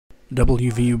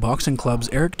WVU Boxing Club's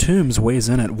Eric Toombs weighs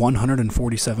in at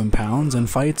 147 pounds and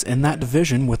fights in that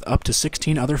division with up to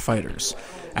 16 other fighters.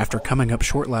 After coming up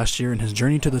short last year in his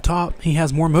journey to the top, he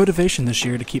has more motivation this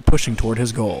year to keep pushing toward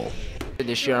his goal.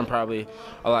 This year I'm probably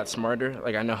a lot smarter.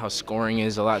 I know how scoring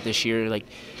is a lot this year.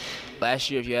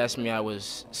 Last year, if you asked me, I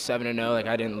was 7-0.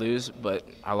 I didn't lose, but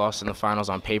I lost in the finals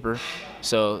on paper.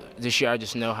 So this year I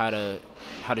just know how to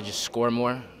just score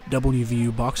more.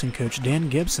 WVU boxing coach Dan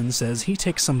Gibson says he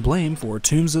takes some blame for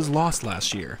Toombs' loss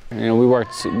last year. We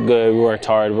worked good, we worked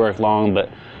hard, we worked long, but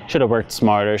should have worked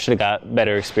smarter, should have got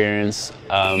better experience.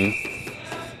 And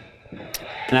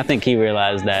I think he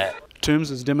realized that. Toombs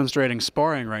is demonstrating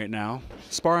sparring right now.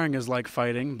 Sparring is like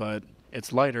fighting, but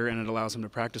it's lighter and it allows him to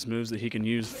practice moves that he can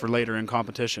use for later in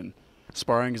competition.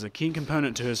 Sparring is a key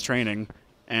component to his training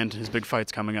and his big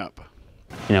fights coming up.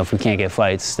 If we can't get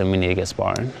fights, then we need to get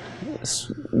sparring. It's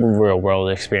real world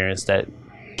experience that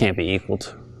can't be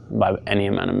equaled by any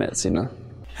amount of mitts,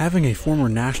 Having a former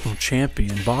national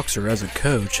champion boxer as a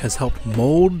coach has helped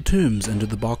mold Toombs into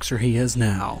the boxer he is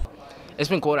now. It's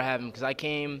been cool to have him because I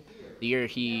came the year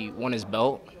he won his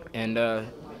belt, and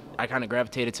I kind of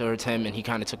gravitated towards him, and he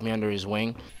kind of took me under his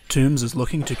wing. Toombs is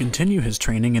looking to continue his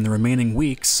training in the remaining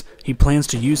weeks. He plans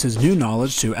to use his new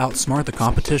knowledge to outsmart the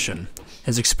competition.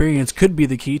 His experience could be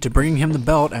the key to bringing him the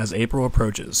belt as April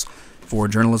approaches. For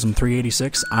Journalism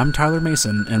 386, I'm Tyler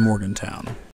Mason in Morgantown.